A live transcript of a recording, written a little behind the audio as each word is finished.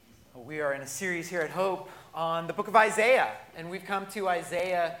We are in a series here at Hope on the book of Isaiah, and we've come to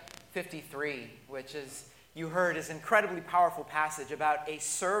Isaiah 53, which, as you heard, is an incredibly powerful passage about a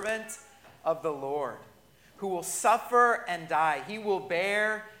servant of the Lord who will suffer and die. He will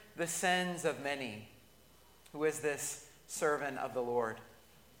bear the sins of many. Who is this servant of the Lord?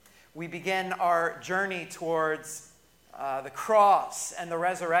 We begin our journey towards the cross and the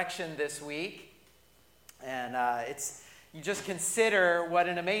resurrection this week, and you just consider what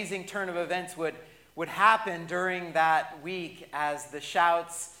an amazing turn of events would happen during that week as the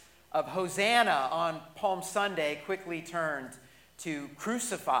shouts of Hosanna on Palm Sunday quickly turned to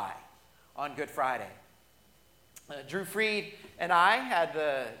crucify on Good Friday. Drew Freed and I had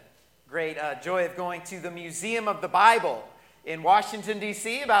the great joy of going to the Museum of the Bible in Washington,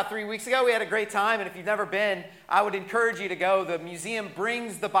 D.C. about 3 weeks ago. We had a great time, and if you've never been, I would encourage you to go. The museum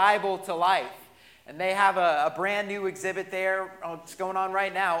brings the Bible to life. And they have a brand new exhibit there. It's going on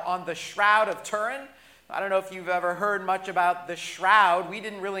right now on the Shroud of Turin. I don't know if you've ever heard much about the Shroud. We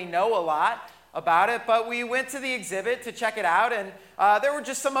didn't really know a lot about it, but we went to the exhibit to check it out, and there were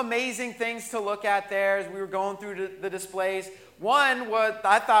just some amazing things to look at there as we were going through the displays. One, what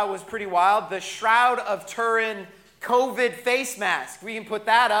I thought was pretty wild, the Shroud of Turin COVID face mask. We can put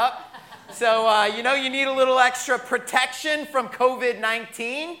that up. So, you need a little extra protection from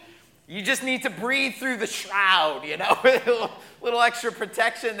COVID-19. You just need to breathe through the shroud, a little extra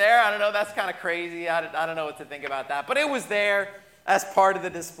protection there. I don't know, that's kind of crazy. I don't know what to think about that. But it was there as part of the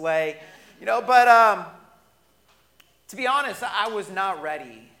display. But to be honest, I was not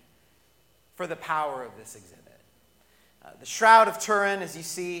ready for the power of this exhibit. The Shroud of Turin, as you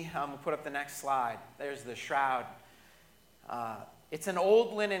see, we'll put up the next slide. There's the shroud. It's an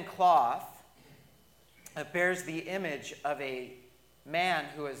old linen cloth that bears the image of a man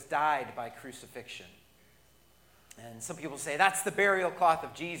who has died by crucifixion. And some people say that's the burial cloth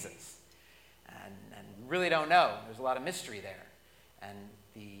of Jesus. And really don't know. There's a lot of mystery there. And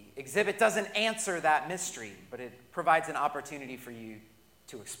the exhibit doesn't answer that mystery, but it provides an opportunity for you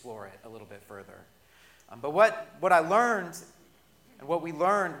to explore it a little bit further. But what I learned, and what we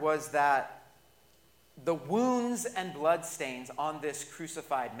learned, was that the wounds and bloodstains on this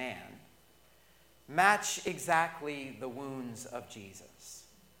crucified man match exactly the wounds of Jesus.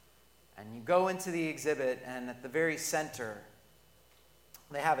 And you go into the exhibit, and at the very center,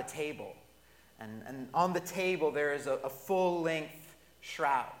 they have a table. And on the table, there is a full-length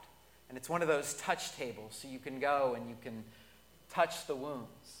shroud. And it's one of those touch tables, so you can go and you can touch the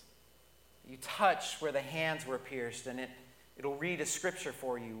wounds. You touch where the hands were pierced, and it'll read a scripture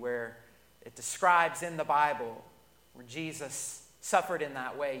for you where it describes in the Bible where Jesus suffered in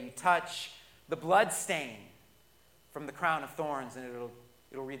that way. You touch the blood stain from the crown of thorns, and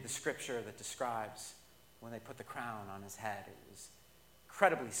it'll read the scripture that describes when they put the crown on his head. It was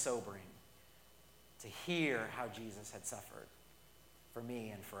incredibly sobering to hear how Jesus had suffered for me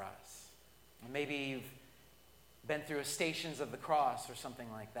and for us. And maybe you've been through a Stations of the Cross or something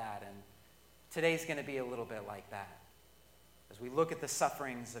like that, and today's going to be a little bit like that as we look at the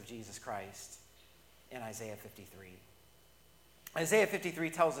sufferings of Jesus Christ in Isaiah 53. Isaiah 53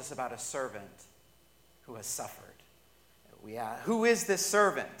 tells us about a servant who has suffered. Who is this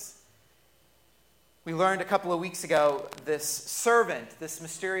servant? We learned a couple of weeks ago this servant, this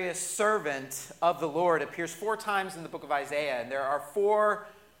mysterious servant of the Lord, appears 4 times in the book of Isaiah, and there are 4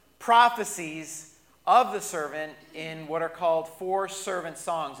 prophecies of the servant in what are called 4 servant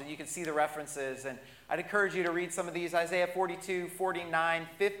songs, and you can see the references, and I'd encourage you to read some of these: Isaiah 42, 49,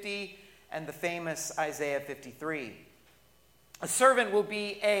 50, and the famous Isaiah 53. A servant will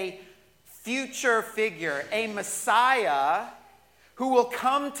be a future figure, a Messiah who will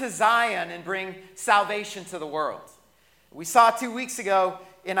come to Zion and bring salvation to the world. We saw 2 weeks ago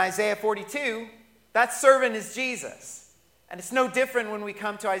in Isaiah 42, that servant is Jesus. And it's no different when we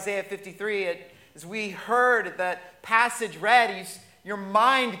come to Isaiah 53. As we heard that passage read, your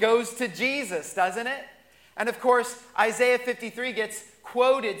mind goes to Jesus, doesn't it? And of course, Isaiah 53 gets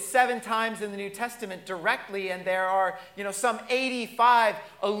quoted 7 times in the New Testament directly, and there are, some 85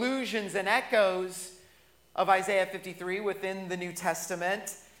 allusions and echoes of Isaiah 53 within the New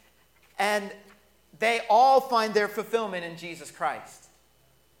Testament, and they all find their fulfillment in Jesus Christ.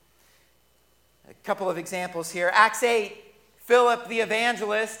 A couple of examples here. Acts 8, Philip the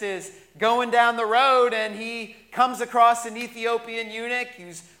evangelist is going down the road, and he comes across an Ethiopian eunuch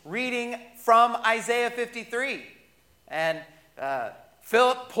who's reading from Isaiah 53, and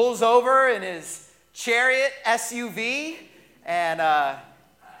Philip pulls over in his chariot SUV, and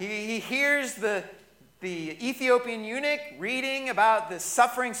he hears the Ethiopian eunuch reading about the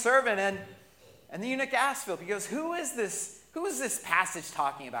suffering servant, and the eunuch asks Philip, he goes, "Who is this who is this passage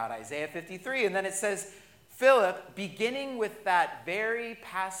talking about? Isaiah 53. And then it says, Philip, beginning with that very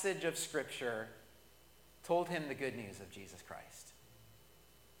passage of Scripture, told him the good news of Jesus Christ.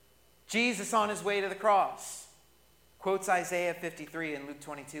 Jesus on his way to the cross quotes Isaiah 53 in Luke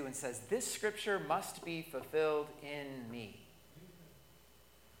 22 and says, this Scripture must be fulfilled in me.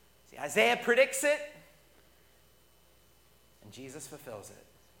 See, Isaiah predicts it, and Jesus fulfills it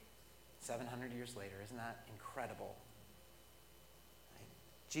 700 years later. Isn't that incredible?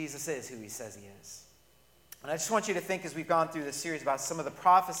 Jesus is who he says he is. And I just want you to think, as we've gone through this series, about some of the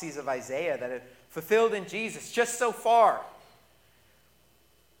prophecies of Isaiah that are fulfilled in Jesus just so far.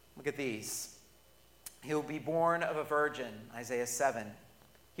 Look at these. He will be born of a virgin, Isaiah 7.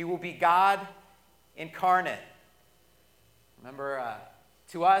 He will be God incarnate. Remember,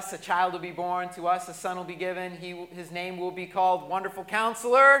 to us a child will be born, to us a son will be given. His name will be called Wonderful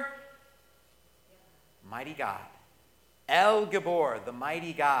Counselor, Mighty God. El Gabor, the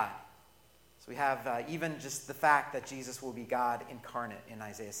mighty God. So we have even just the fact that Jesus will be God incarnate in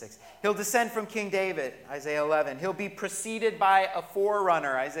Isaiah 6. He'll descend from King David, Isaiah 11. He'll be preceded by a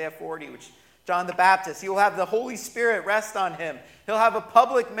forerunner, Isaiah 40, which John the Baptist. He will have the Holy Spirit rest on him. He'll have a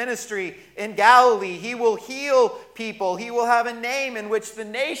public ministry in Galilee. He will heal people. He will have a name in which the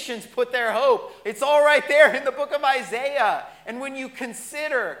nations put their hope. It's all right there in the book of Isaiah. And when you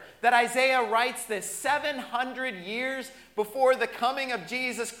consider that Isaiah writes this 700 years before the coming of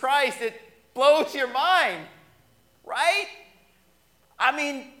Jesus Christ, it blows your mind, right? I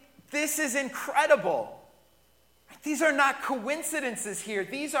mean, this is incredible. These are not coincidences here.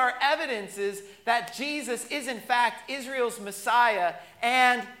 These are evidences that Jesus is in fact Israel's Messiah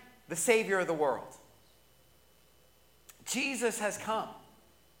and the Savior of the world. Jesus has come.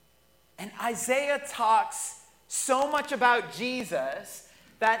 And Isaiah talks so much about Jesus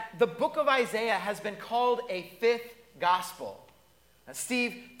that the book of Isaiah has been called a fifth gospel. Now,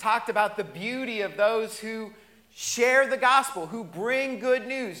 Steve talked about the beauty of those who share the gospel, who bring good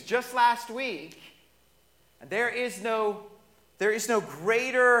news just last week. And there's not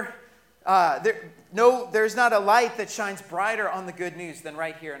a light that shines brighter on the good news than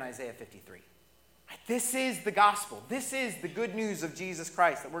right here in Isaiah 53. This is the gospel. This is the good news of Jesus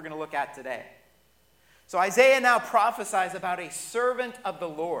Christ that we're going to look at today. So Isaiah now prophesies about a servant of the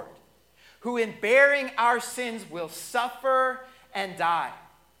Lord who in bearing our sins will suffer and die.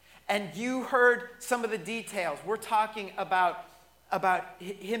 And you heard some of the details. We're talking about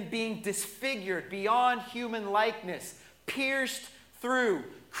him being disfigured beyond human likeness, pierced through,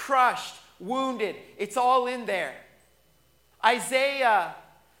 crushed, wounded. It's all in there. Isaiah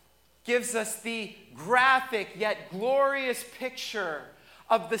gives us the graphic yet glorious picture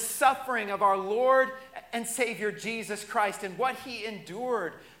of the suffering of our Lord and Savior Jesus Christ and what he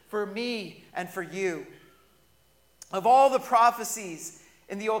endured for me and for you. Of all the prophecies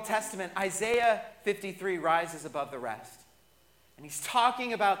in the Old Testament, Isaiah 53 rises above the rest. And he's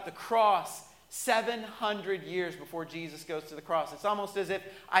talking about the cross 700 years before Jesus goes to the cross. It's almost as if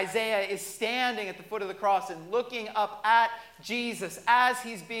Isaiah is standing at the foot of the cross and looking up at Jesus as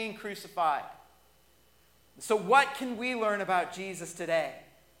he's being crucified. So what can we learn about Jesus today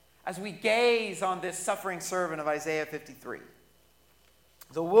as we gaze on this suffering servant of Isaiah 53?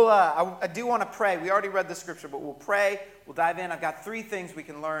 So I do want to pray. We already read the scripture, but we'll pray. We'll dive in. I've got 3 things we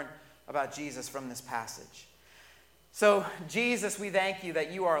can learn about Jesus from this passage. So, Jesus, we thank you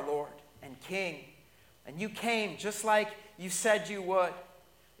that you are Lord and King. And you came just like you said you would.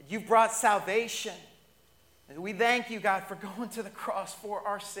 You've brought salvation. And we thank you, God, for going to the cross for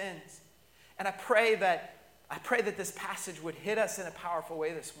our sins. And I pray that this passage would hit us in a powerful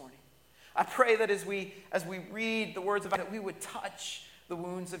way this morning. I pray that as we read the words of God, that we would touch the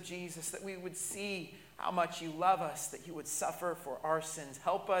wounds of Jesus, that we would see how much you love us, that you would suffer for our sins.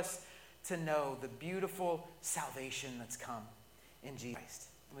 Help us to know the beautiful salvation that's come in Jesus Christ.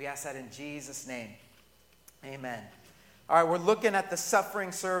 We ask that in Jesus' name. Amen. All right, we're looking at the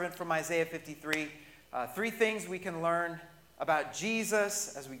suffering servant from Isaiah 53. 3 things we can learn about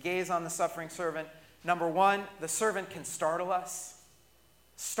Jesus as we gaze on the suffering servant. Number 1, the servant can startle us.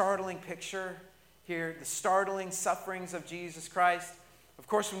 Startling picture here, the startling sufferings of Jesus Christ. Of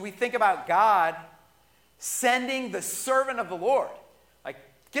course, when we think about God sending the servant of the Lord,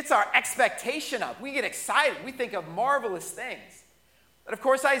 gets our expectation up. We get excited. We think of marvelous things. But of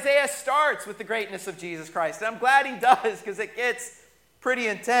course, Isaiah starts with the greatness of Jesus Christ. And I'm glad he does, because it gets pretty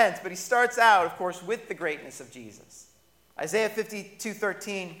intense. But he starts out, of course, with the greatness of Jesus. Isaiah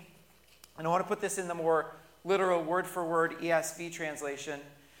 52:13, and I want to put this in the more literal word-for-word ESV translation,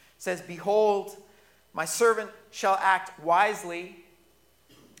 says, "Behold, my servant shall act wisely.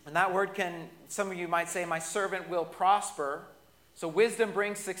 And that word can, some of you might say, my servant will prosper. So wisdom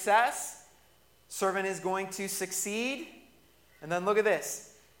brings success. Servant is going to succeed. And then look at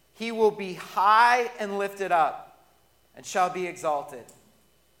this. He will be high and lifted up and shall be exalted.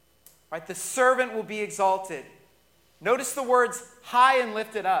 Right? The servant will be exalted. Notice the words high and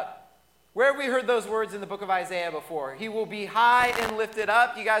lifted up. Where have we heard those words in the book of Isaiah before? He will be high and lifted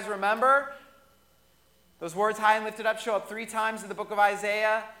up. You guys remember? Those words, high and lifted up, show up 3 times in the book of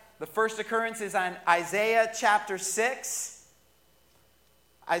Isaiah. The first occurrence is on Isaiah chapter 6.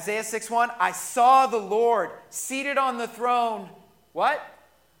 Isaiah 6:1, I saw the Lord seated on the throne. What?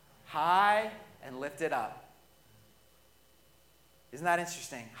 High and lifted up. Isn't that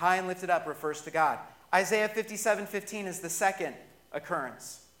interesting? High and lifted up refers to God. Isaiah 57:15 is the second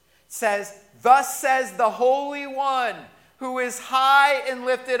occurrence. It says, thus says the Holy One who is high and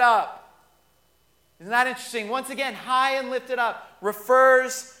lifted up. Isn't that interesting? Once again, high and lifted up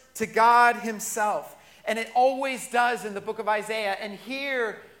refers to God himself. And it always does in the book of Isaiah. And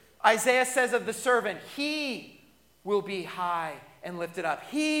here, Isaiah says of the servant, he will be high and lifted up.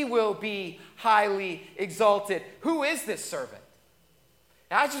 He will be highly exalted. Who is this servant?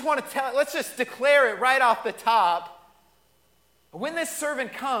 Now, I just want to let's just declare it right off the top. When this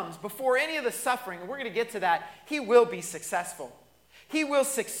servant comes, before any of the suffering, and we're going to get to that, he will be successful. He will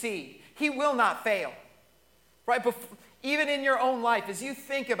succeed. He will not fail. Right? Even in your own life, as you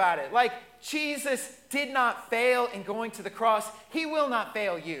think about it, like Jesus did not fail in going to the cross, he will not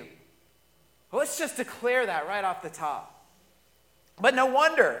fail you. Well, let's just declare that right off the top. But no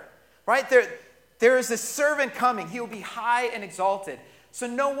wonder, right? There is a servant coming. He will be high and exalted. So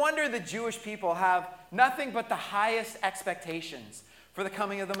no wonder the Jewish people have nothing but the highest expectations for the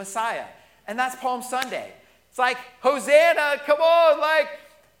coming of the Messiah. And that's Palm Sunday. It's like, Hosanna, come on, like,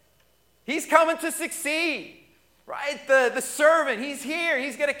 he's coming to succeed, right? The servant, he's here.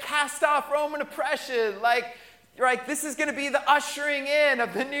 He's going to cast off Roman oppression. Like, right, this is going to be the ushering in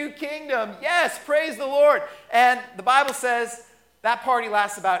of the new kingdom. Yes, praise the Lord. And the Bible says that party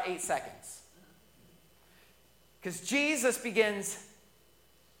lasts about 8 seconds. Because Jesus begins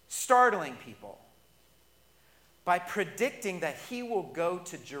startling people by predicting that he will go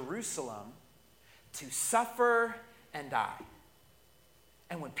to Jerusalem to suffer and die.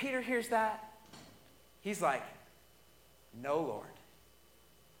 And when Peter hears that, he's like, no, Lord.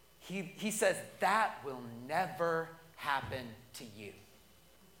 He says, that will never happen to you.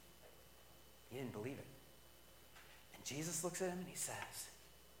 He didn't believe it. And Jesus looks at him and he says,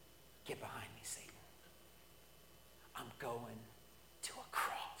 get behind me, Satan. I'm going to a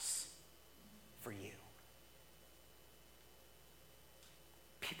cross for you.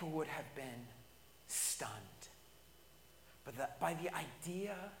 People would have been stunned by the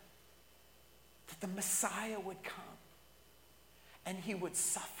idea that the Messiah would come and he would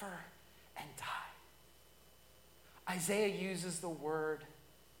suffer and die. Isaiah uses the word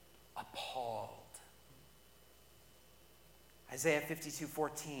appalled. Isaiah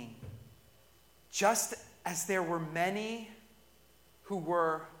 52:14. Just as there were many who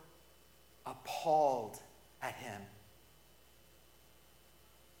were appalled at him.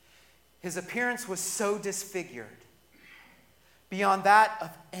 His appearance was so disfigured beyond that of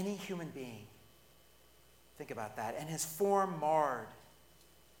any human being. Think about that. And his form marred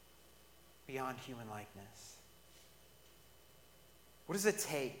beyond human likeness. What does it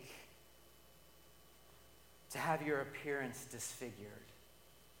take to have your appearance disfigured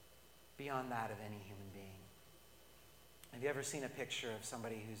beyond that of any human being? Have you ever seen a picture of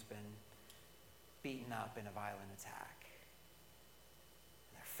somebody who's been beaten up in a violent attack?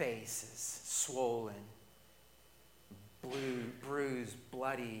 Their face is swollen, bruised,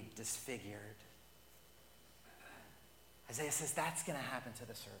 bloody, disfigured. Isaiah says that's going to happen to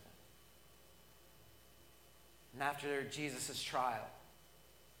the servant. And after Jesus' trial,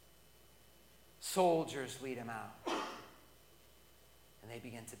 soldiers lead him out. And they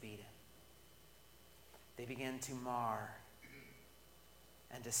begin to beat him. They begin to mar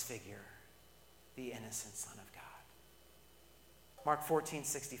and disfigure the innocent Son of God. Mark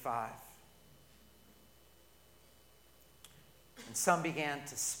 14:65. And some began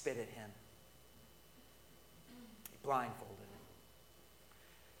to spit at him. They blindfolded him.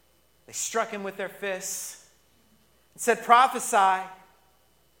 They struck him with their fists and said, prophesy.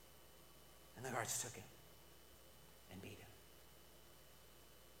 And the guards took him and beat him.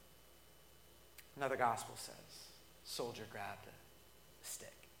 Another gospel says, a soldier grabbed a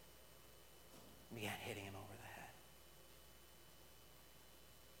stick and began hitting him over the head.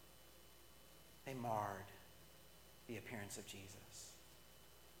 They marred the appearance of Jesus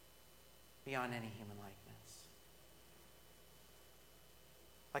beyond any human likeness.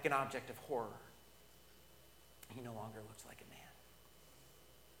 like an object of horror. He no longer looks like a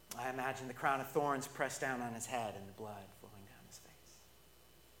man. I imagine the crown of thorns pressed down on his head and the blood flowing down his face.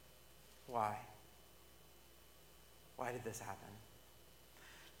 Why? Why did this happen?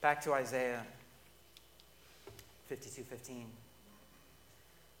 Back to Isaiah 52:15.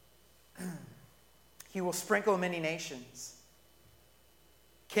 He will sprinkle many nations.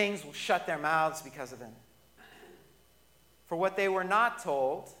 Kings will shut their mouths because of him. For what they were not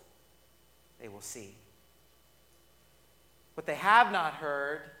told, they will see. What they have not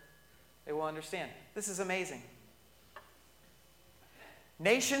heard, they will understand. This is amazing.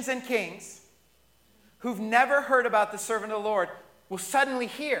 Nations and kings who've never heard about the servant of the Lord will suddenly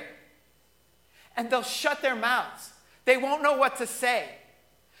hear. And they'll shut their mouths. They won't know what to say.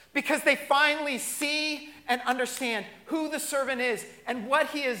 Because they finally see and understand who the servant is and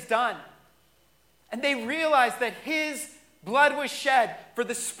what he has done. And they realize that his blood was shed for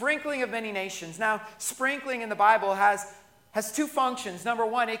the sprinkling of many nations. Now, sprinkling in the Bible has two functions. Number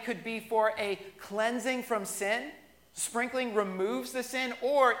one, it could be for a cleansing from sin. Sprinkling removes the sin,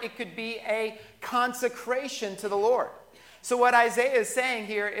 or it could be a consecration to the Lord. So what Isaiah is saying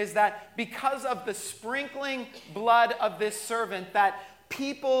here is that because of the sprinkling blood of this servant, that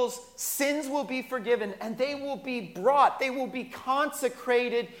people's sins will be forgiven and they will be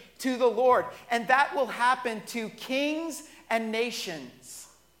consecrated to the Lord. And that will happen to kings and nations,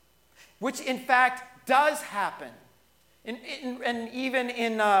 which in fact does happen. And even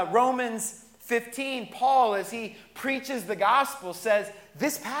in Romans 15, Paul, as he preaches the gospel, says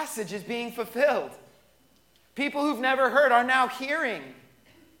this passage is being fulfilled. People who've never heard are now hearing.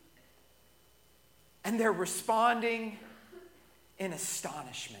 And they're responding in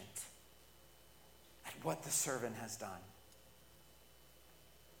astonishment at what the servant has done.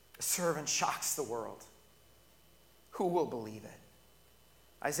 The servant shocks the world. Who will believe it?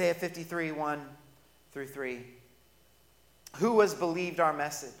 Isaiah 53, 1 through 3. Who has believed our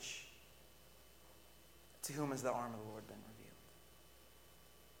message? To whom has the arm of the Lord been revealed?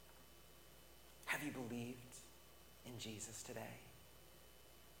 Have you believed in Jesus today?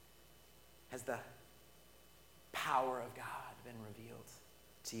 Has the power of God been revealed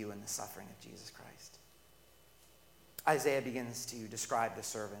to you in the suffering of Jesus Christ? Isaiah begins to describe the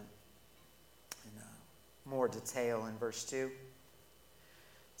servant in more detail in verse 2. It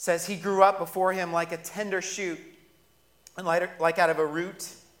says, he grew up before him like a tender shoot, and like out of a root,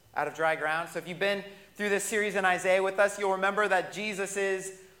 out of dry ground. So if you've been through this series in Isaiah with us, you'll remember that Jesus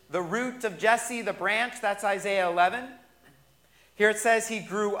is the root of Jesse, the branch. That's Isaiah 11. Here it says he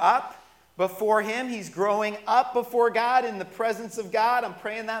grew up before him. He's growing up before God in the presence of God. I'm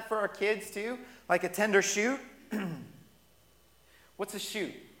praying that for our kids too, like a tender shoot. What's a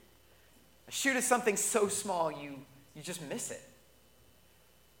shoot? A shoot is something so small you just miss it.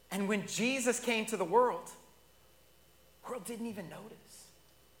 And when Jesus came to the world didn't even notice.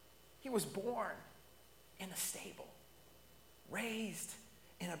 He was born in a stable, raised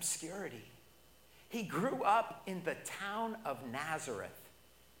in obscurity. He grew up in the town of Nazareth.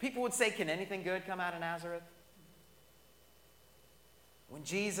 People would say, can anything good come out of Nazareth? When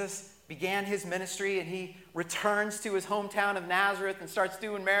Jesus began his ministry and he returns to his hometown of Nazareth and starts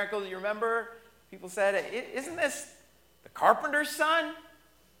doing miracles, you remember? People said, isn't this the carpenter's son?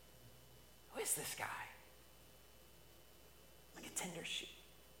 Who is this guy? Like a tender shoot.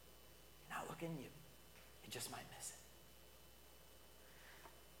 You're not looking, you just might miss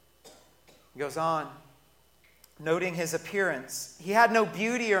it. He goes on, noting his appearance. He had no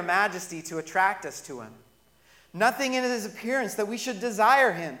beauty or majesty to attract us to him. Nothing in his appearance that we should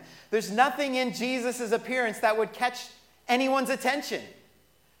desire him. There's nothing in Jesus' appearance that would catch anyone's attention.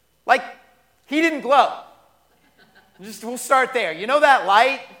 Like, he didn't glow. We'll start there. You know that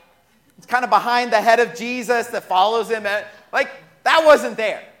light? It's kind of behind the head of Jesus that follows him. Like, that wasn't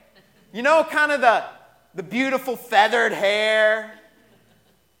there. You know, kind of the beautiful feathered hair?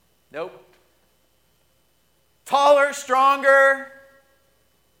 Nope. Taller, stronger?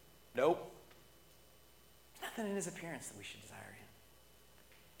 Nope. There's nothing in his appearance that we should desire him.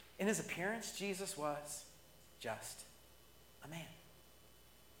 In his appearance, Jesus was just a man.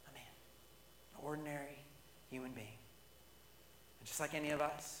 A man. An ordinary human being. And just like any of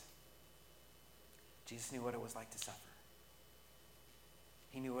us, Jesus knew what it was like to suffer.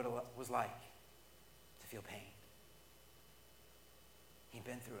 He knew what it was like to feel pain. He'd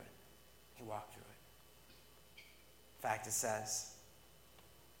been through it. He walked through it. In fact, it says,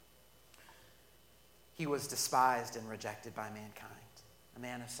 he was despised and rejected by mankind. A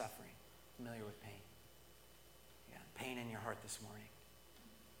man of suffering, familiar with pain. You got pain in your heart this morning.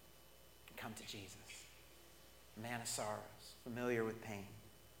 Come to Jesus. A man of sorrows, familiar with pain.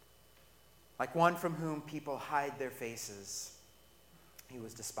 Like one from whom people hide their faces, he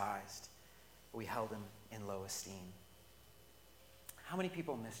was despised. We held him in low esteem. How many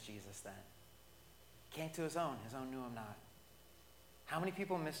people miss Jesus then? He came to his own knew him not. How many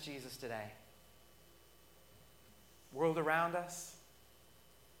people miss Jesus today? World around us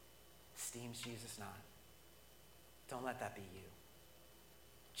esteems Jesus not. Don't let that be you.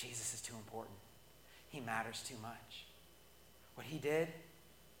 Jesus is too important. He matters too much. What he did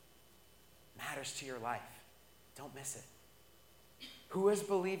matters to your life. Don't miss it. Who has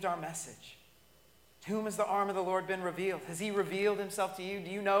believed our message? To whom has the arm of the Lord been revealed? Has he revealed himself to you?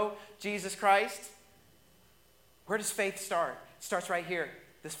 Do you know Jesus Christ? Where does faith start? It starts right here,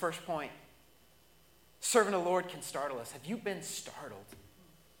 this first point. Servant of the Lord can startle us. Have you been startled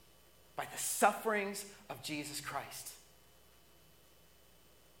by the sufferings of Jesus Christ?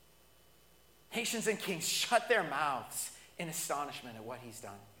 Nations and kings shut their mouths in astonishment at what he's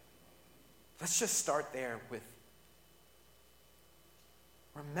done. Let's just start there with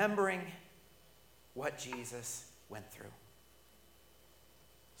remembering what Jesus went through.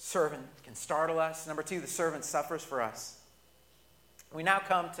 Servant can startle us. Number two, the servant suffers for us. We now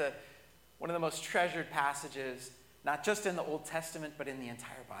come to one of the most treasured passages, not just in the Old Testament, but in the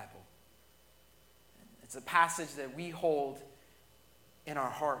entire Bible. It's a passage that we hold in our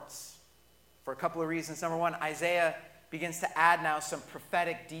hearts for a couple of reasons. Number one, Isaiah begins to add now some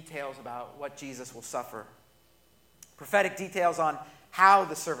prophetic details about what Jesus will suffer. Prophetic details on how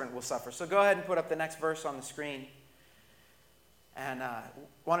the servant will suffer. So go ahead and put up the next verse on the screen. And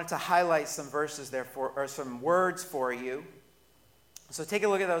wanted to highlight some verses there or some words for you. So take a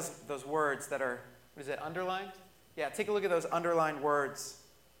look at those words that are, what is it, underlined? Yeah, take a look at those underlined words.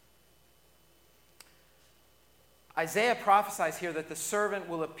 Isaiah prophesies here that the servant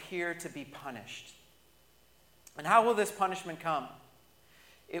will appear to be punished. And how will this punishment come?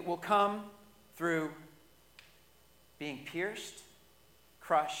 It will come through being pierced,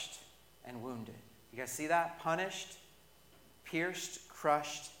 crushed, and wounded. You guys see that? Punished, pierced,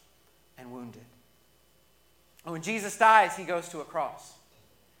 crushed, and wounded. And when Jesus dies, he goes to a cross.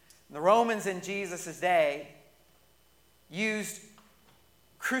 And the Romans in Jesus' day used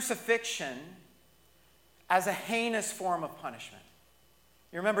crucifixion as a heinous form of punishment.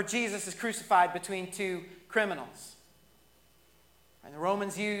 You remember Jesus is crucified between two criminals. And the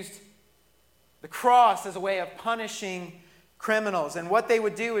Romans used the cross as a way of punishing criminals. And what they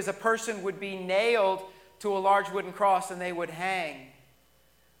would do is a person would be nailed to a large wooden cross and they would hang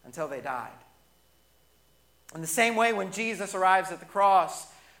until they died. In the same way, when Jesus arrives at the cross,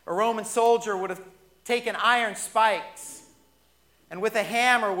 a Roman soldier would have taken iron spikes and with a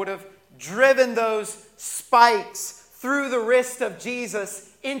hammer would have driven those spikes through the wrist of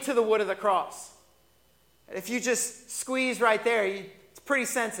Jesus into the wood of the cross. If you just squeeze right there, it's pretty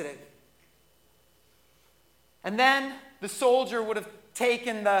sensitive. And then the soldier would have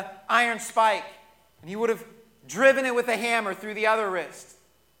taken the iron spike and he would have driven it with a hammer through the other wrist.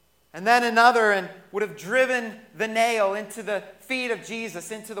 And then another and would have driven the nail into the feet of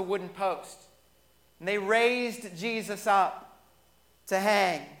Jesus, into the wooden post. And they raised Jesus up to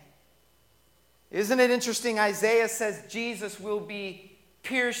hang. Isn't it interesting? Isaiah says Jesus will be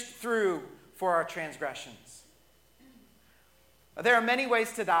pierced through for our transgressions. There are many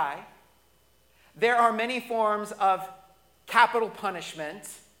ways to die. There are many forms of capital punishment.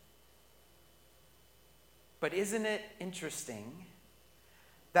 But isn't it interesting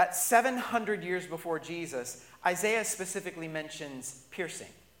that 700 years before Jesus, Isaiah specifically mentions piercing?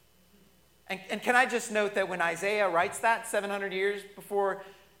 And can I just note that when Isaiah writes that 700 years before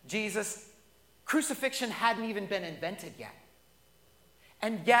Jesus, crucifixion hadn't even been invented yet.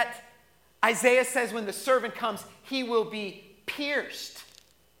 And yet, Isaiah says when the servant comes, he will be pierced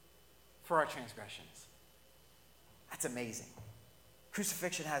for our transgressions. That's amazing.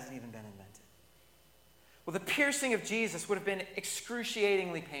 Crucifixion hasn't even been invented. Well, the piercing of Jesus would have been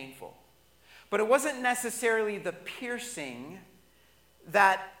excruciatingly painful. But it wasn't necessarily the piercing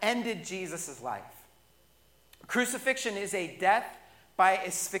that ended Jesus' life. Crucifixion is a death by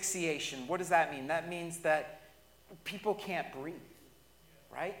asphyxiation. What does that mean? That means that people can't breathe,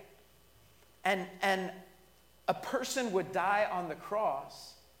 right? And a person would die on the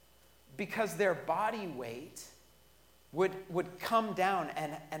cross because their body weight would come down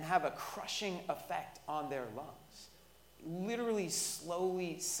and have a crushing effect on their lungs. Literally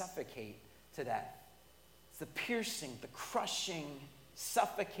slowly suffocate to death. It's the piercing, the crushing,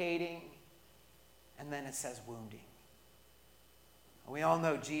 suffocating, and then it says wounding. We all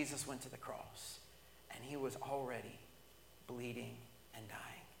know Jesus went to the cross and he was already bleeding and dying.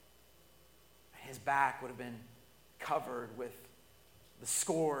 His back would have been covered with the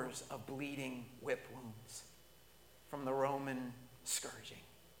scores of bleeding whip wounds from the Roman scourging.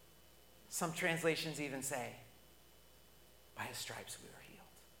 Some translations even say, by his stripes we were healed.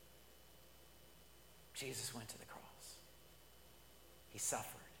 Jesus went to the cross. He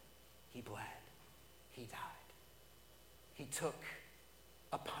suffered. He bled. He died. He took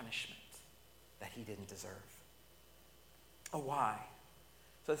a punishment that he didn't deserve. Oh, why?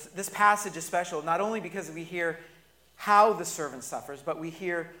 So this passage is special, not only because we hear how the servant suffers, but we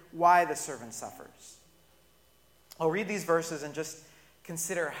hear why the servant suffers. I'll read these verses and just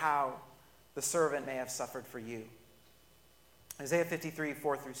consider how the servant may have suffered for you. Isaiah 53,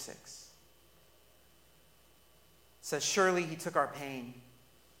 4 through 6. It says, surely he took our pain.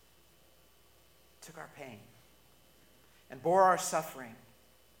 Took our pain. And bore our suffering.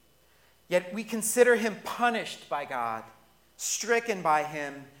 Yet we consider him punished by God, stricken by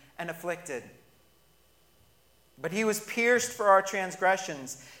him, and afflicted. But he was pierced for our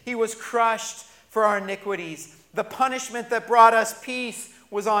transgressions. He was crushed for our iniquities. The punishment that brought us peace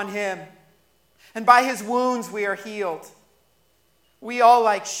was on him. And by his wounds we are healed. We all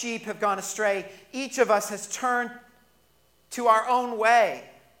like sheep have gone astray. Each of us has turned to our own way.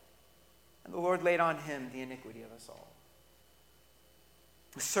 And the Lord laid on him the iniquity of us all.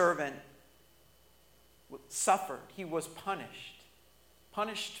 The servant suffered. He was punished.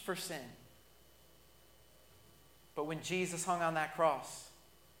 Punished for sin. But when Jesus hung on that cross,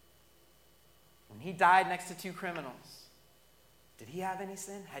 when he died next to two criminals, did he have any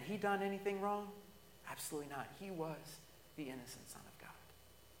sin? Had he done anything wrong? Absolutely not. He was the innocent Son of God.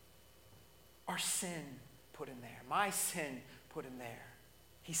 Our sin put him there. My sin put him there.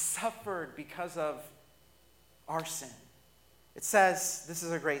 He suffered because of our sin. It says, this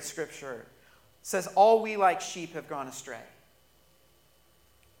is a great scripture. It says, all we like sheep have gone astray.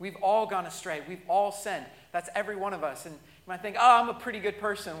 We've all gone astray. We've all sinned. That's every one of us. And you might think, oh, I'm a pretty good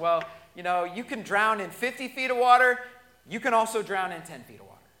person. Well, you can drown in 50 feet of water. You can also drown in 10 feet of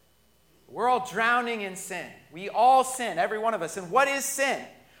water. We're all drowning in sin. We all sin, every one of us. And what is sin?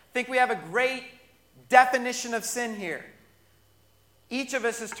 I think we have a great definition of sin here. Each of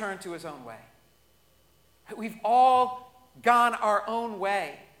us has turned to his own way. We've all gone our own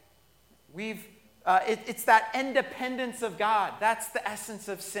way. It's that independence of God. That's the essence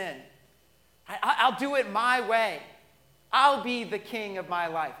of sin. I'll do it my way. I'll be the king of my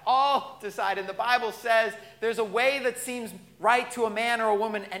life. I'll decide. And the Bible says there's a way that seems right to a man or a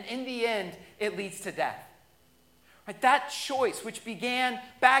woman, and in the end, it leads to death. Right? That choice, which began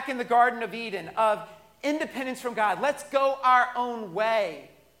back in the Garden of Eden, of independence from God, let's go our own way,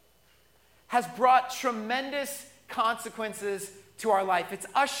 has brought tremendous consequences to our life. It's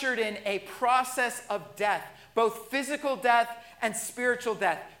ushered in a process of death, both physical death and spiritual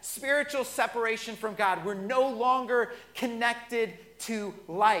death, spiritual separation from God. We're no longer connected to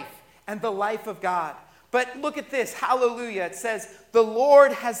life and the life of God. But look at this, hallelujah. It says, the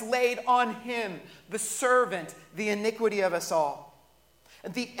Lord has laid on him, the servant, the iniquity of us all.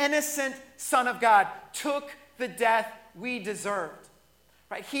 And the innocent Son of God took the death we deserved.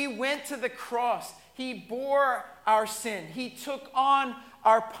 Right? He went to the cross. He bore our sin. He took on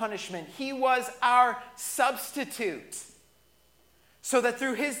our punishment. He was our substitute. So that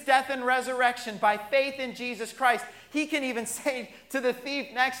through his death and resurrection, by faith in Jesus Christ, he can even say to the thief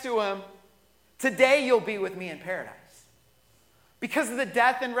next to him, today you'll be with me in paradise. Because of the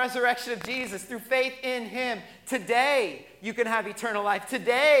death and resurrection of Jesus, through faith in him, today you can have eternal life.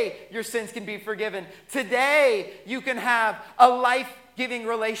 Today your sins can be forgiven. Today you can have a life-giving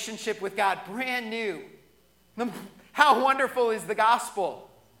relationship with God, brand new. How wonderful is the gospel?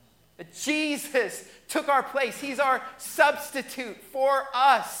 That Jesus took our place. He's our substitute for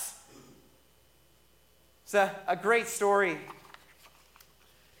us. It's a great story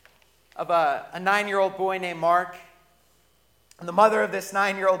of a 9-year-old boy named Mark. And the mother of this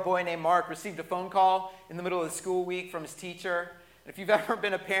 9-year-old boy named Mark received a phone call in the middle of the school week from his teacher. And if you've ever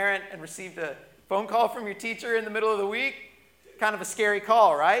been a parent and received a phone call from your teacher in the middle of the week, kind of a scary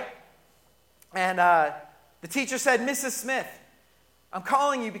call, right? And the teacher said, Mrs. Smith, I'm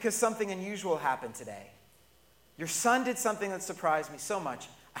calling you because something unusual happened today. Your son did something that surprised me so much,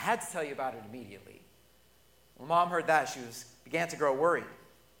 I had to tell you about it immediately. When Mom heard that, she began to grow worried.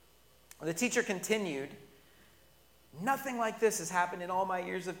 The teacher continued, nothing like this has happened in all my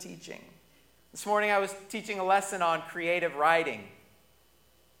years of teaching. This morning I was teaching a lesson on creative writing.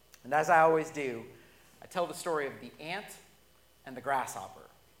 And as I always do, I tell the story of the ant and the grasshopper.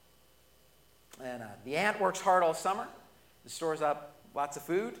 And the ant works hard all summer. It stores up lots of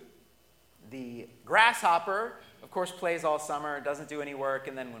food. The grasshopper, of course, plays all summer, doesn't do any work,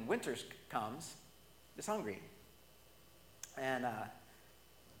 and then when winter comes, is hungry. And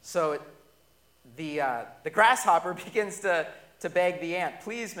So the grasshopper begins to beg the ant,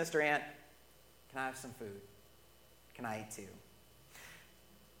 please, Mr. Ant, can I have some food? Can I eat too?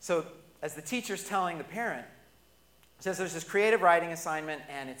 So as the teacher's telling the parent, it says there's this creative writing assignment,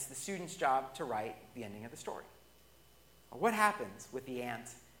 and it's the student's job to write the ending of the story. What happens with the ant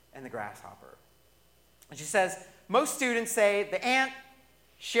and the grasshopper? And she says, most students say the ant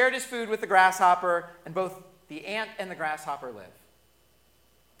shared his food with the grasshopper, and both the ant and the grasshopper live.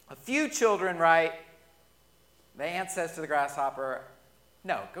 A few children write, the ant says to the grasshopper,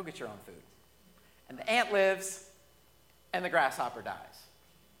 no, go get your own food. And the ant lives, and the grasshopper dies.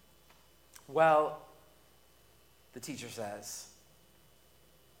 Well, the teacher says,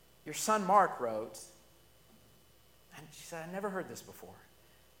 your son Mark wrote, and she said, I never heard this before.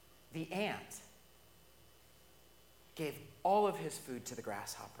 The ant gave all of his food to the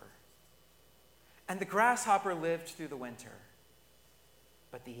grasshopper. And the grasshopper lived through the winter,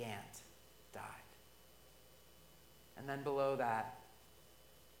 but the ant died. And then below that,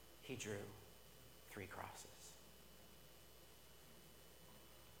 he drew 3 crosses.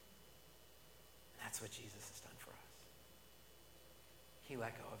 That's what Jesus has done for us. He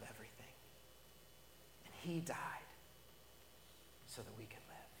let go of everything. And he died so that we could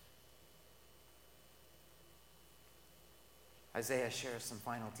live. Isaiah shares some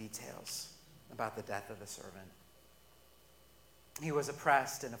final details about the death of the servant. He was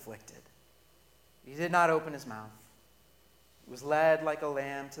oppressed and afflicted. He did not open his mouth. He was led like a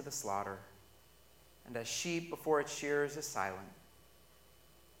lamb to the slaughter, and as sheep before its shearers is silent,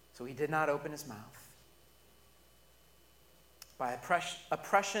 so he did not open his mouth. By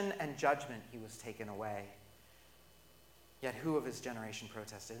oppression and judgment he was taken away. Yet who of his generation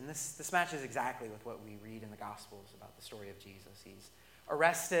protested? And this matches exactly with what we read in the Gospels about the story of Jesus. He's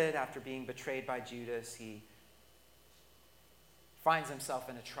arrested after being betrayed by Judas. He finds himself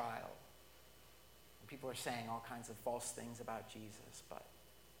in a trial. People are saying all kinds of false things about Jesus, but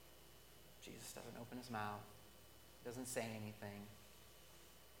Jesus doesn't open his mouth, doesn't say anything.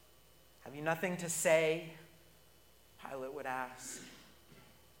 Have you nothing to say? Pilate would ask.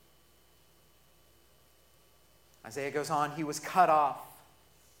 Isaiah goes on, he was cut off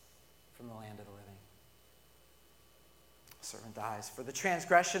from the land of the living. The servant dies. For the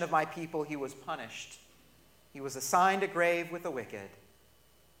transgression of my people he was punished. He was assigned a grave with the wicked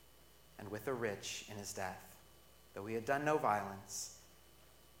and with the rich in his death, though he had done no violence,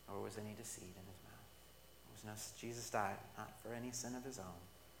 nor was any deceit in his mouth. Jesus died not for any sin of his own.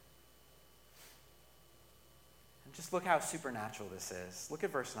 And just look how supernatural this is. Look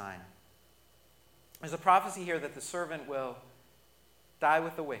at verse 9. There's a prophecy here that the servant will die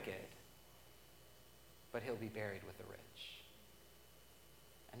with the wicked, but he'll be buried with the rich.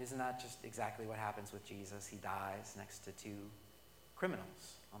 And isn't that just exactly what happens with Jesus? He dies next to 2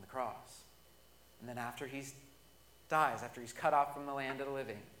 criminals on the cross. And then after he dies, after he's cut off from the land of the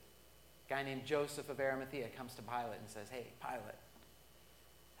living, a guy named Joseph of Arimathea comes to Pilate and says, hey, Pilate,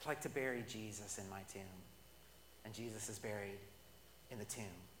 I'd like to bury Jesus in my tomb. And Jesus is buried in the tomb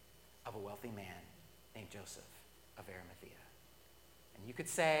of a wealthy man named Joseph of Arimathea. And you could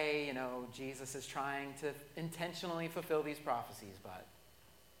say, Jesus is trying to intentionally fulfill these prophecies, but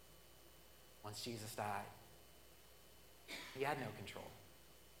once Jesus died, he had no control.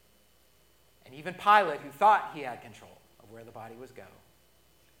 And even Pilate, who thought he had control of where the body was go,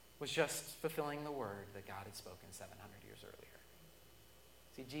 was just fulfilling the word that God had spoken 700 years earlier.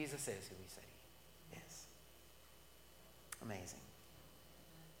 See, Jesus is who he said he is. Amazing.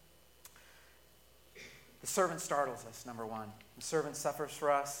 The servant startles us, number 1. The servant suffers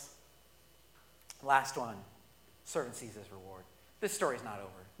for us. Last one, servant sees his reward. This story's not over,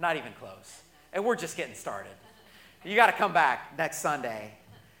 not even close. And we're just getting started. You got to come back next Sunday.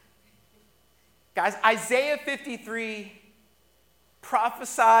 Guys, Isaiah 53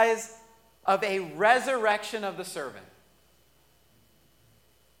 prophesies of a resurrection of the servant.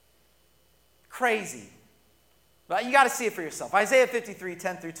 Crazy. But you got to see it for yourself. Isaiah 53,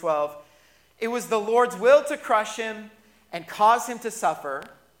 10 through 12. It was the Lord's will to crush him and cause him to suffer.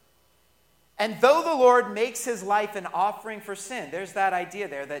 And though the Lord makes his life an offering for sin, there's that idea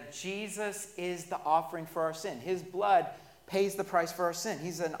there that Jesus is the offering for our sin. His blood pays the price for our sin.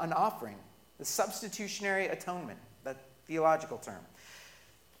 He's an offering, the substitutionary atonement, that theological term.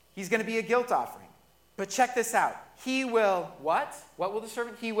 He's going to be a guilt offering. But check this out. He will, what? What will the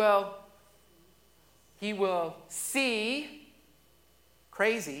servant? He will see,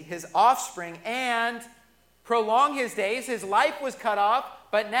 crazy, his offspring and prolong his days. His life was cut off,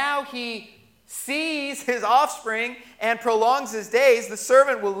 but now he sees his offspring and prolongs his days. The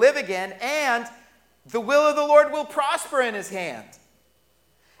servant will live again, and the will of the Lord will prosper in his hand.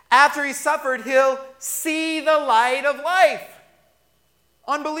 After he suffered, he'll see the light of life.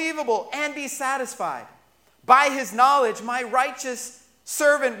 Unbelievable. And be satisfied. By his knowledge, my righteous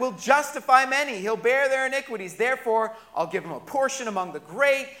servant will justify many. He'll bear their iniquities. Therefore, I'll give him a portion among the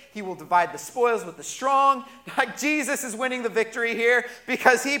great. He will divide the spoils with the strong. Like Jesus is winning the victory here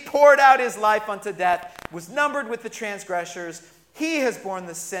because he poured out his life unto death, was numbered with the transgressors. He has borne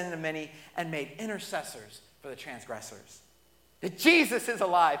the sin of many and made intercessors for the transgressors. That Jesus is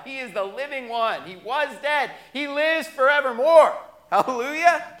alive. He is the living one. He was dead. He lives forevermore.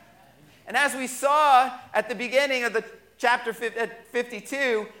 Hallelujah. And as we saw at the beginning of the chapter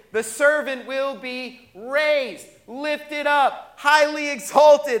 52, the servant will be raised, lifted up, highly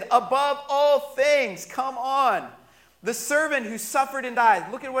exalted above all things. Come on. The servant who suffered and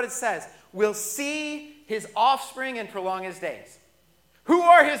died, look at what it says, will see his offspring and prolong his days. Who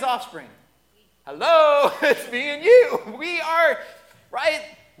are his offspring? Hello, it's me and you. We are, right?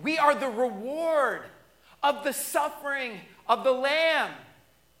 We are the reward of the suffering of the Lamb.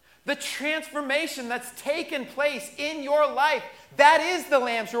 The transformation that's taken place in your life, that is the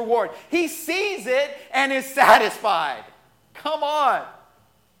Lamb's reward. He sees it and is satisfied. Come on.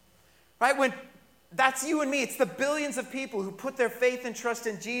 Right? When that's you and me, it's the billions of people who put their faith and trust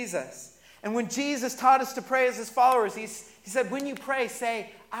in Jesus. And when Jesus taught us to pray as his followers, he said, when you pray,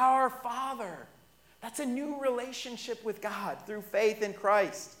 say, Our Father. That's a new relationship with God through faith in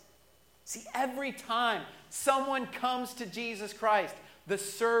Christ. See, every time someone comes to Jesus Christ, the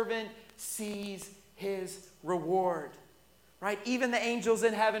servant sees his reward. Right? Even the angels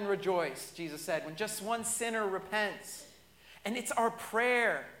in heaven rejoice, Jesus said, when just one sinner repents. And it's our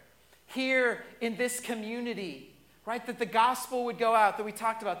prayer here in this community, right, that the gospel would go out, that we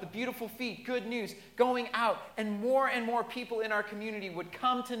talked about, the beautiful feet, good news, going out, and more people in our community would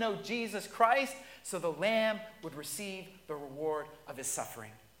come to know Jesus Christ so the Lamb would receive the reward of his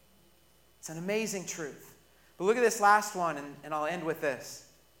suffering. It's an amazing truth. But look at this last one, and I'll end with this.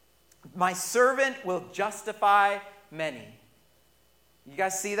 My servant will justify many. You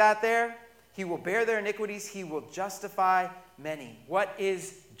guys see that there? He will bear their iniquities. He will justify many. What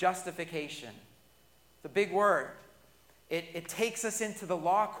is justification? It's a big word. It takes us into the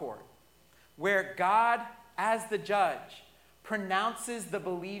law court, where God, as the judge, pronounces the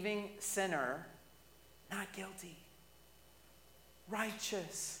believing sinner not guilty,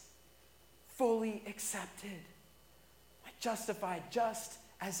 righteous, fully accepted, justified, just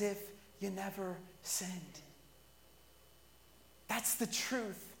as if you never sinned. That's the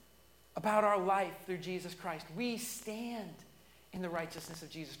truth about our life through Jesus Christ. We stand in the righteousness of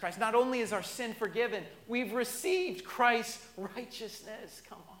Jesus Christ. Not only is our sin forgiven, we've received Christ's righteousness.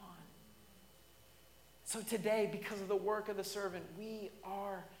 Come on. So today, because of the work of the servant, we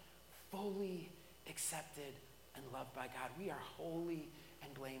are fully accepted and loved by God. We are holy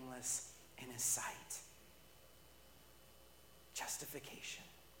and blameless in his sight. Justification.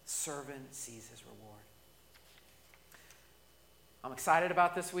 Servant sees his reward. I'm excited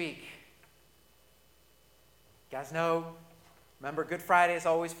about this week. You guys know, remember, Good Friday is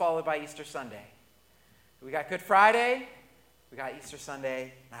always followed by Easter Sunday. We got Good Friday, we got Easter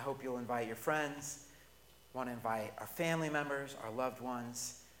Sunday, and I hope you'll invite your friends. We want to invite our family members, our loved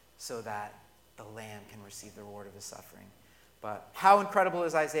ones, so that the Lamb can receive the reward of his suffering. But how incredible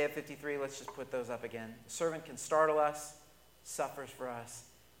is Isaiah 53? Let's just put those up again. The servant can startle us, suffers for us,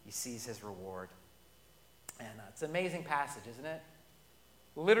 he sees his reward. And it's an amazing passage, isn't it?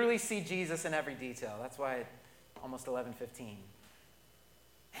 Literally see Jesus in every detail. That's why almost 11:15.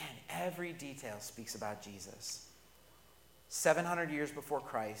 And every detail speaks about Jesus. 700 years before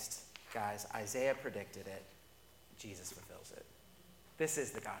Christ, guys, Isaiah predicted it. Jesus fulfills it. This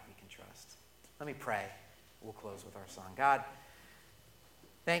is the God we can trust. Let me pray. We'll close with our song. God,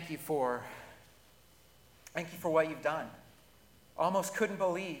 thank you for what you've done. Almost couldn't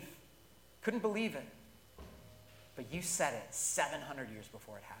believe it. But you said it 700 years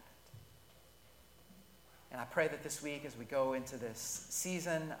before it happened. And I pray that this week, as we go into this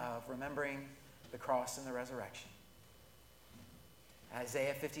season of remembering the cross and the resurrection,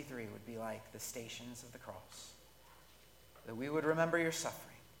 Isaiah 53 would be like the stations of the cross. That we would remember your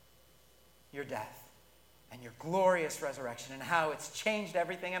suffering, your death, and your glorious resurrection, and how it's changed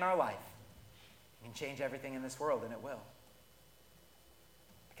everything in our life. It can change everything in this world, and it will.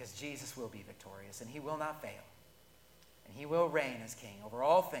 Because Jesus will be victorious, and he will not fail. And he will reign as king over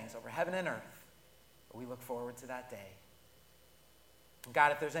all things, over heaven and earth. But we look forward to that day. And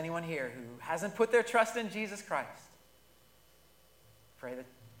God, if there's anyone here who hasn't put their trust in Jesus Christ, pray that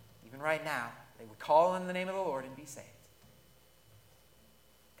even right now, they would call on the name of the Lord and be saved.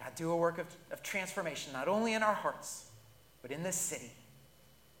 God, do a work of transformation, not only in our hearts, but in this city.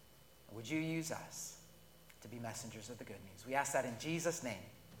 Would you use us to be messengers of the good news? We ask that in Jesus' name.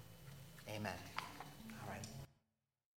 Amen.